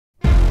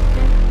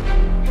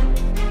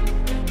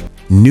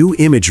New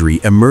imagery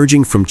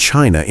emerging from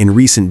China in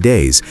recent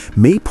days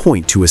may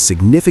point to a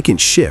significant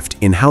shift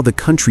in how the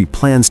country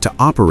plans to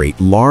operate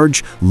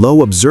large,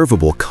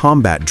 low-observable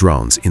combat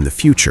drones in the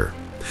future.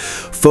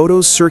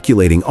 Photos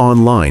circulating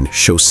online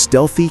show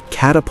stealthy,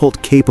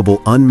 catapult-capable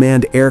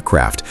unmanned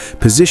aircraft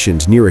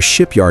positioned near a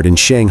shipyard in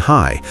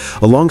Shanghai,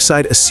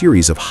 alongside a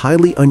series of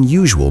highly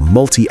unusual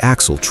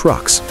multi-axle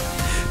trucks.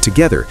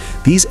 Together,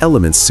 these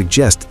elements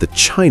suggest that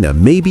China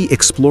may be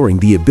exploring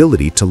the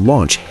ability to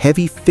launch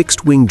heavy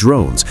fixed-wing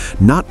drones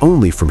not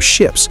only from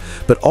ships,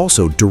 but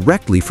also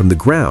directly from the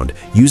ground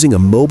using a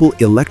mobile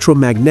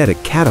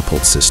electromagnetic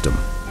catapult system.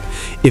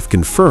 If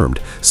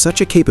confirmed,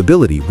 such a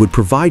capability would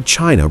provide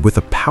China with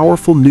a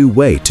powerful new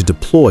way to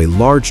deploy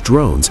large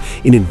drones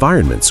in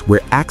environments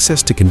where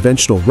access to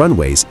conventional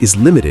runways is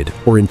limited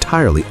or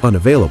entirely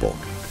unavailable.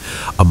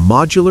 A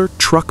modular,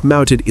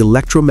 truck-mounted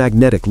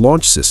electromagnetic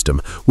launch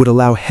system would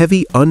allow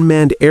heavy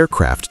unmanned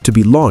aircraft to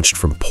be launched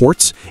from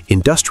ports,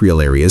 industrial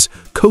areas,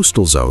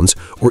 coastal zones,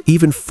 or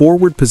even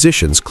forward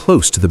positions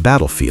close to the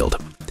battlefield.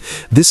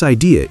 This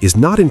idea is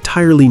not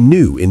entirely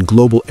new in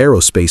global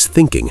aerospace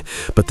thinking,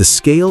 but the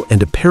scale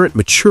and apparent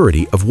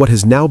maturity of what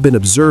has now been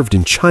observed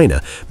in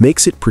China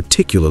makes it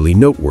particularly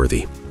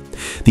noteworthy.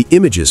 The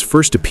images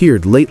first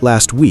appeared late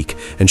last week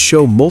and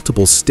show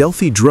multiple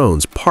stealthy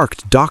drones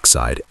parked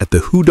dockside at the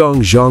Hudong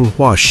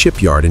Zhonghua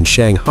shipyard in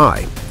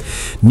Shanghai.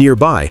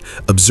 Nearby,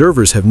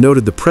 observers have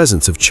noted the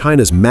presence of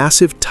China's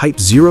massive Type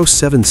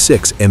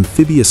 076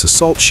 amphibious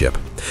assault ship,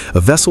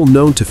 a vessel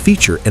known to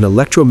feature an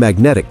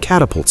electromagnetic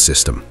catapult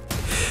system.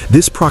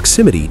 This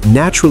proximity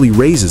naturally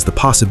raises the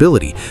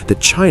possibility that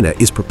China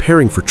is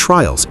preparing for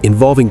trials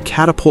involving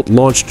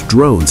catapult-launched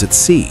drones at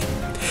sea.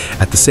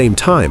 At the same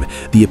time,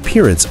 the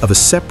appearance of a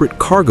separate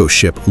cargo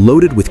ship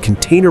loaded with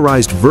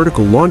containerized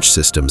vertical launch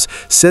systems,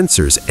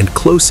 sensors, and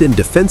close-in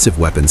defensive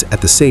weapons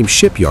at the same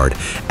shipyard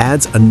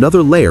adds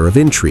another layer of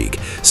intrigue,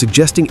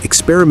 suggesting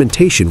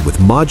experimentation with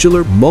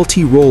modular,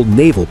 multi-role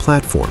naval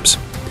platforms.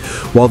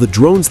 While the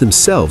drones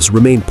themselves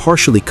remain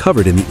partially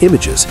covered in the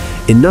images,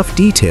 enough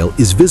detail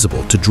is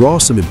visible to draw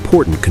some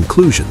important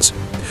conclusions.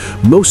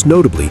 Most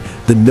notably,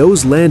 the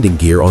nose landing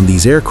gear on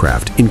these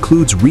aircraft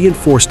includes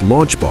reinforced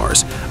launch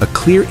bars, a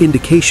clear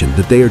indication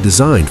that they are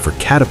designed for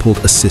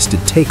catapult-assisted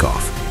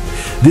takeoff.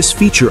 This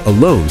feature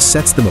alone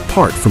sets them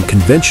apart from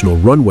conventional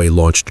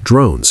runway-launched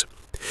drones.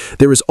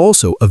 There is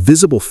also a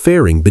visible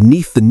fairing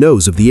beneath the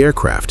nose of the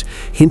aircraft,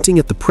 hinting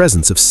at the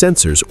presence of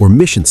sensors or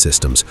mission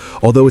systems,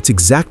 although its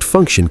exact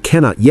function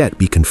cannot yet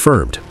be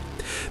confirmed.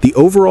 The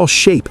overall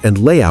shape and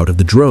layout of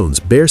the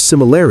drones bear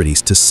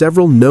similarities to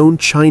several known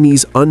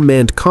Chinese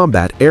unmanned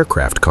combat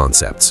aircraft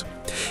concepts.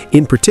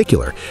 In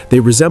particular, they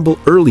resemble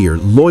earlier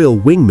loyal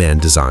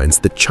wingman designs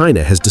that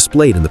China has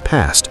displayed in the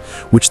past,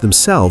 which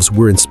themselves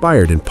were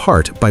inspired in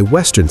part by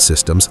Western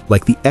systems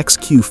like the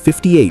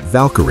XQ-58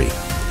 Valkyrie.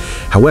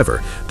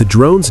 However, the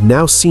drones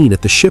now seen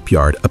at the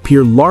shipyard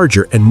appear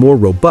larger and more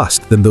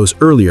robust than those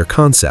earlier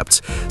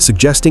concepts,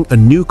 suggesting a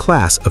new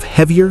class of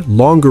heavier,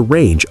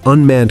 longer-range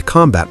unmanned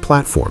combat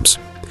platforms.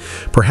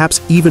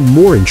 Perhaps even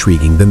more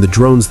intriguing than the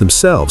drones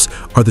themselves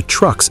are the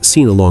trucks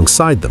seen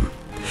alongside them.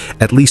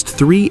 At least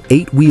 3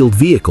 8-wheeled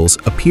vehicles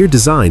appear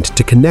designed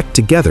to connect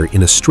together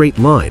in a straight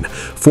line,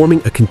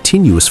 forming a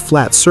continuous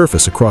flat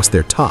surface across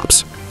their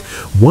tops.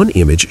 One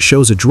image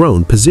shows a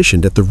drone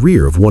positioned at the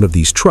rear of one of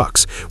these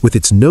trucks, with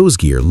its nose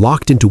gear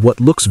locked into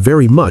what looks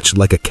very much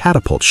like a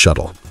catapult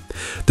shuttle.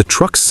 The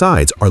truck's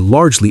sides are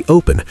largely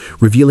open,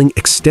 revealing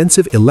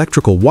extensive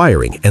electrical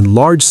wiring and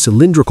large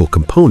cylindrical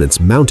components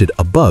mounted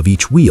above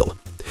each wheel.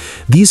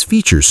 These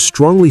features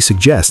strongly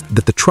suggest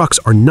that the trucks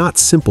are not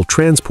simple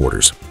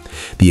transporters.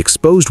 The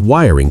exposed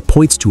wiring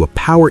points to a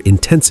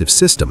power-intensive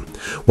system,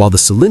 while the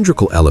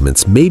cylindrical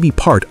elements may be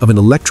part of an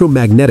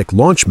electromagnetic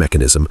launch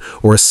mechanism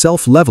or a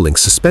self-leveling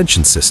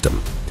suspension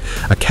system.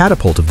 A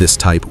catapult of this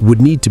type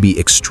would need to be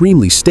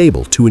extremely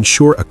stable to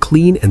ensure a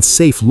clean and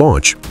safe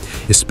launch,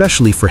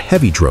 especially for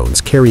heavy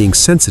drones carrying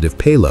sensitive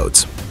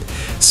payloads.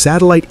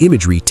 Satellite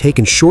imagery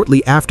taken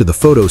shortly after the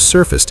photos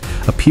surfaced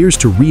appears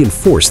to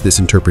reinforce this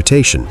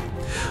interpretation.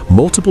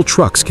 Multiple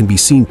trucks can be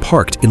seen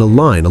parked in a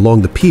line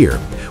along the pier,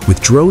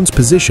 with drones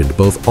positioned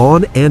both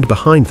on and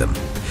behind them.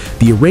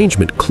 The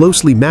arrangement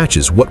closely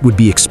matches what would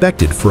be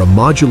expected for a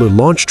modular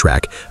launch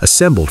track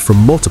assembled from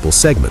multiple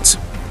segments.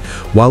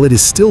 While it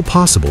is still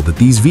possible that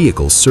these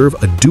vehicles serve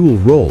a dual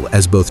role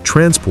as both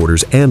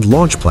transporters and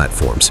launch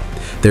platforms,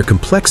 their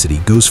complexity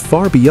goes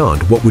far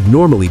beyond what would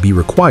normally be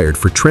required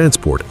for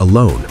transport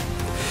alone.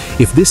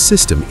 If this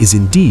system is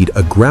indeed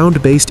a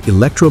ground-based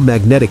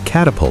electromagnetic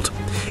catapult,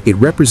 it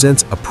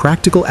represents a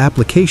practical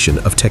application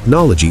of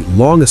technology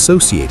long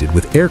associated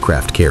with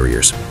aircraft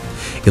carriers.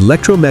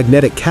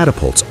 Electromagnetic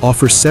catapults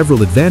offer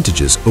several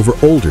advantages over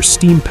older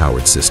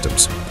steam-powered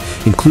systems,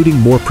 including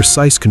more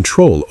precise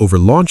control over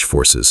launch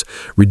forces,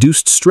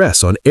 reduced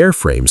stress on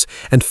airframes,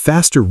 and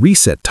faster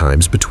reset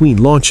times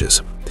between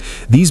launches.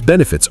 These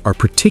benefits are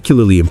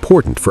particularly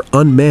important for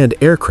unmanned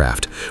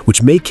aircraft,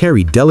 which may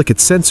carry delicate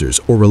sensors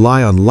or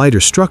rely on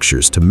lighter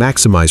structures to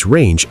maximize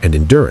range and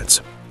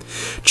endurance.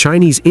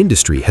 Chinese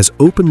industry has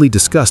openly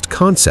discussed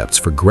concepts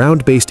for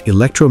ground-based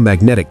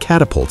electromagnetic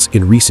catapults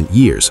in recent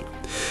years.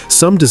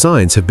 Some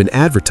designs have been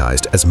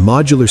advertised as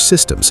modular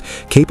systems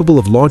capable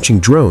of launching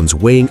drones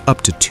weighing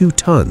up to 2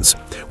 tons,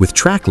 with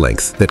track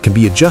length that can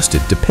be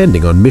adjusted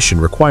depending on mission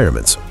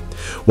requirements.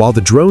 While the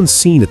drones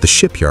seen at the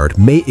shipyard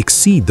may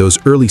exceed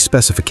those early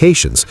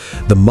specifications,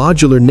 the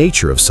modular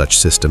nature of such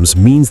systems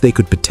means they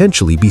could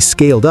potentially be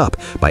scaled up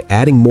by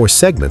adding more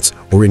segments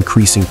or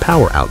increasing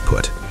power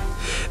output.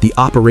 The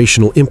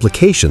operational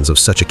implications of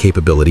such a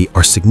capability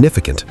are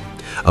significant.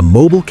 A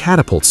mobile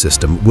catapult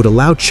system would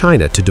allow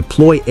China to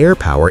deploy air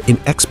power in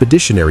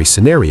expeditionary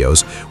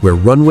scenarios where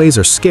runways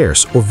are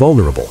scarce or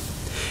vulnerable.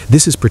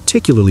 This is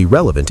particularly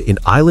relevant in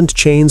island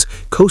chains,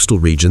 coastal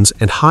regions,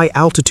 and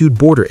high-altitude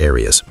border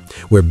areas,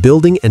 where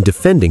building and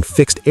defending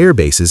fixed air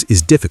bases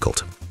is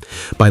difficult.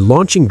 By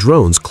launching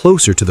drones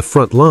closer to the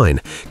front line,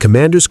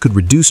 commanders could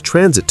reduce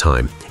transit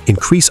time,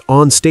 increase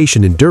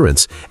on-station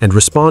endurance, and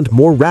respond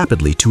more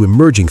rapidly to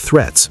emerging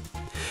threats.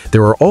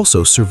 There are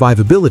also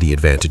survivability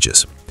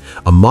advantages.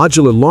 A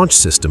modular launch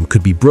system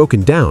could be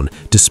broken down,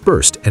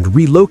 dispersed, and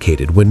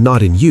relocated when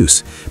not in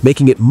use,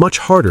 making it much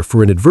harder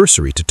for an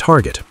adversary to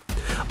target.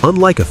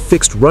 Unlike a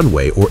fixed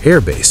runway or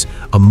airbase,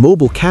 a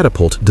mobile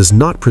catapult does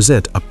not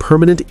present a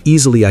permanent,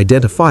 easily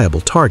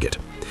identifiable target.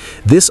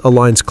 This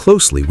aligns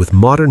closely with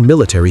modern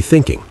military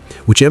thinking,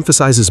 which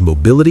emphasizes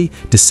mobility,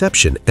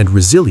 deception, and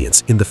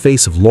resilience in the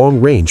face of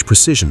long-range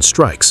precision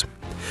strikes.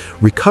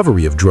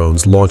 Recovery of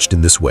drones launched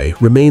in this way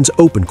remains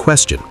open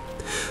question.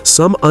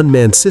 Some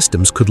unmanned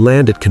systems could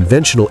land at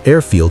conventional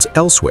airfields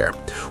elsewhere,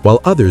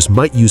 while others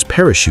might use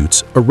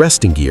parachutes,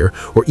 arresting gear,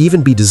 or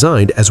even be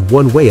designed as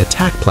one-way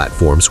attack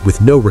platforms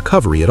with no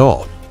recovery at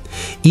all.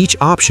 Each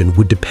option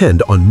would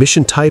depend on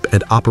mission type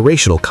and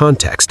operational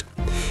context.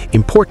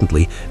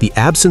 Importantly, the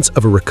absence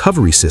of a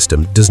recovery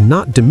system does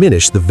not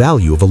diminish the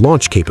value of a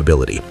launch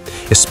capability,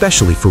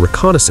 especially for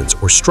reconnaissance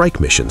or strike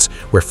missions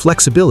where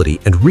flexibility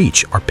and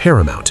reach are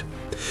paramount.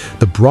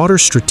 The broader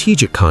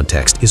strategic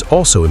context is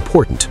also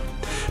important.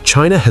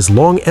 China has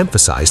long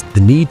emphasized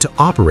the need to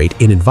operate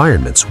in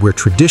environments where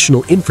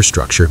traditional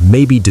infrastructure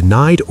may be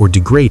denied or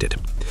degraded.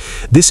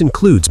 This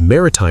includes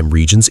maritime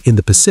regions in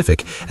the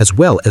Pacific as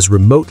well as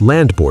remote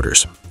land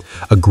borders.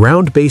 A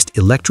ground-based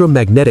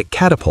electromagnetic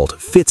catapult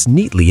fits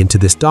neatly into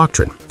this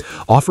doctrine,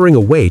 offering a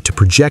way to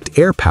project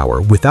air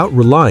power without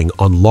relying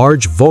on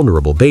large,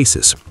 vulnerable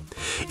bases.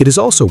 It is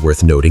also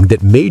worth noting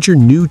that major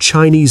new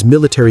Chinese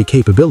military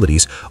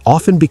capabilities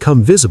often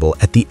become visible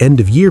at the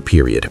end-of-year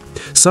period,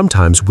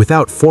 sometimes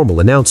without formal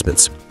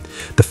announcements.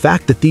 The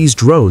fact that these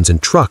drones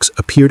and trucks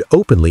appeared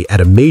openly at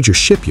a major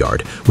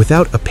shipyard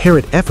without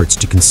apparent efforts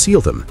to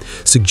conceal them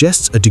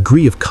suggests a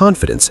degree of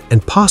confidence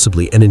and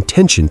possibly an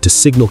intention to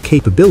signal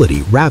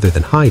capability rather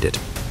than hide it.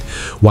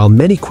 While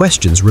many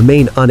questions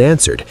remain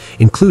unanswered,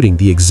 including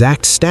the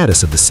exact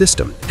status of the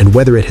system and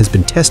whether it has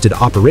been tested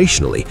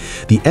operationally,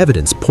 the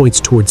evidence points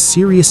towards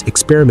serious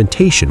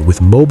experimentation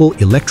with mobile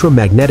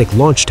electromagnetic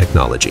launch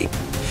technology.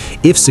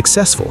 If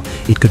successful,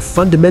 it could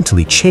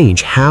fundamentally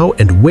change how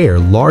and where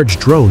large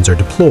drones are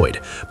deployed,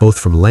 both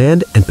from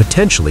land and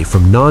potentially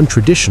from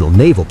non-traditional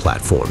naval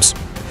platforms.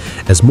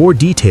 As more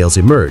details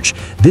emerge,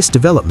 this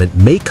development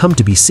may come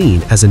to be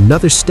seen as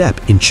another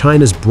step in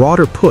China's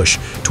broader push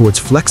towards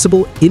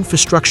flexible,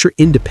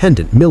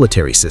 infrastructure-independent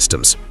military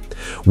systems.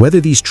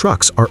 Whether these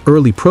trucks are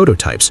early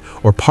prototypes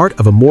or part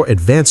of a more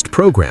advanced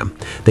program,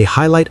 they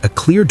highlight a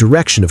clear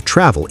direction of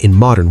travel in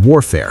modern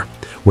warfare,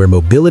 where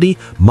mobility,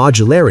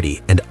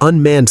 modularity, and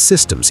unmanned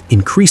systems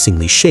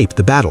increasingly shape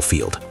the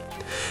battlefield.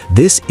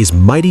 This is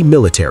Mighty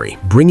Military,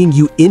 bringing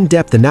you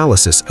in-depth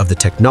analysis of the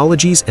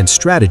technologies and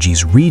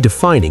strategies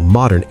redefining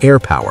modern air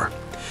power.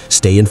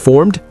 Stay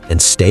informed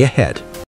and stay ahead.